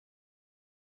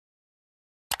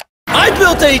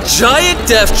built a giant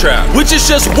death trap, which is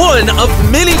just one of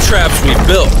many traps we've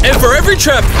built. And for every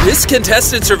trap this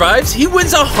contestant survives, he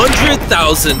wins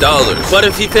 $100,000. But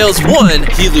if he fails one,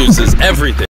 he loses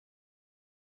everything.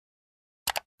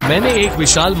 मैंने एक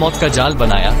विशाल मौत का जाल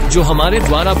बनाया जो हमारे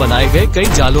द्वारा बनाए गए कई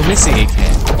जालों में से एक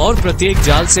है और प्रत्येक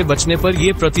जाल से बचने पर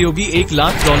ये प्रतियोगी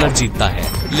 $1,00,000 जीतता है,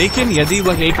 लेकिन यदि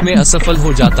वह एक में असफल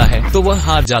हो जाता है तो वह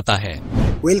हार जाता है।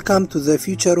 Welcome to the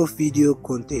future of video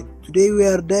content. Today we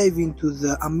are diving into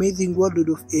the amazing world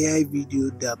of AI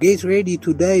video dubbing. Get ready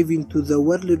to dive into the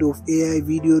world of AI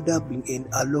video dubbing and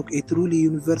unlock a truly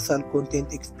universal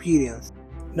content experience.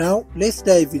 Now let's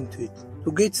dive into it.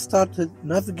 To get started,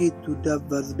 navigate to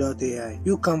dubb.ai.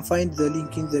 You can find the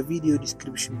link in the video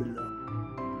description below.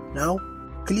 Now,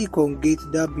 click on Get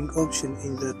Dubbing option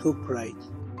in the top right.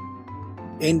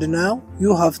 And now,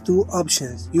 you have two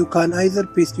options. You can either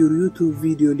paste your YouTube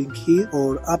video link here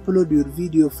or upload your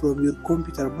video from your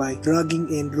computer by dragging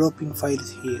and dropping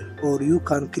files here. Or you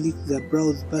can click the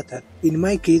Browse button. In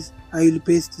my case, I will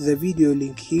paste the video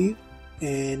link here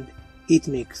and hit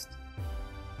Next.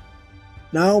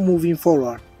 Now moving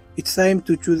forward, it's time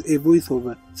to choose a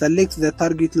voiceover. Select the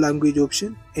target language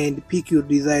option and pick your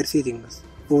desired settings.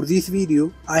 For this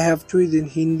video, I have chosen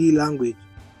Hindi language.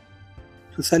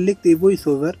 To select a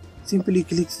voiceover, simply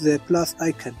click the plus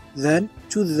icon, then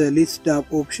choose the Let's Dub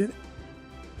option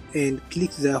and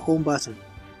click the Home button.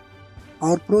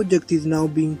 Our project is now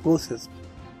being processed.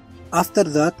 After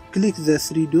that, click the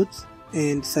three dots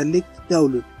and select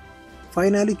Download.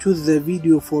 Finally, choose the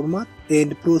video format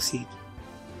and proceed.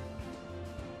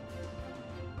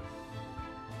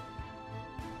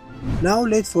 Now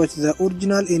let's watch the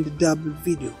original and dubbed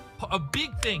video. A big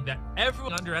thing that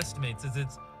everyone underestimates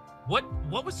is what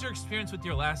was your experience with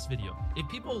your last video? If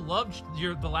people loved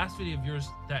the last video of yours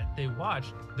that they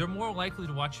watched, they're more likely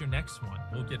to watch your next one.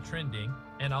 We'll get trending,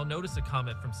 and I'll notice a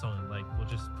comment from someone, like, we'll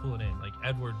just pull it in, like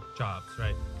Edward Jobs,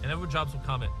 right? And Edward Jobs will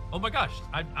comment, "Oh my gosh,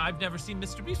 I've never seen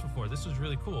Mr. Beast before. This was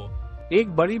really cool." एक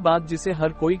बड़ी बात जिसे हर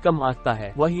कोई कम आंकता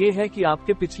है वह ये है कि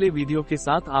आपके पिछले वीडियो के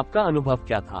साथ आपका अनुभव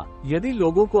क्या था। यदि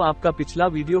लोगों को आपका पिछला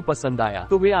वीडियो पसंद आया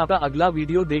तो वे आपका अगला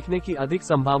वीडियो देखने की अधिक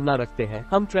संभावना रखते हैं।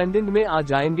 हम ट्रेंडिंग में आ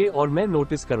जाएंगे और मैं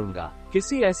नोटिस करूंगा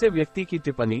किसी ऐसे व्यक्ति की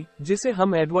टिप्पणी जिसे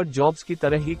हम एडवर्ड जॉब्स की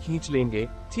तरह ही खींच लेंगे,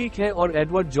 ठीक है, और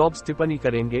एडवर्ड जॉब्स टिप्पणी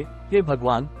करेंगे, हे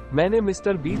भगवान, मैंने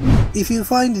mister beast. If you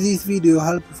find this video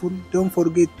helpful, don't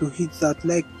forget to hit that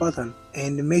like button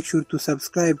and make sure to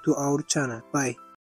subscribe to our channel. Bye.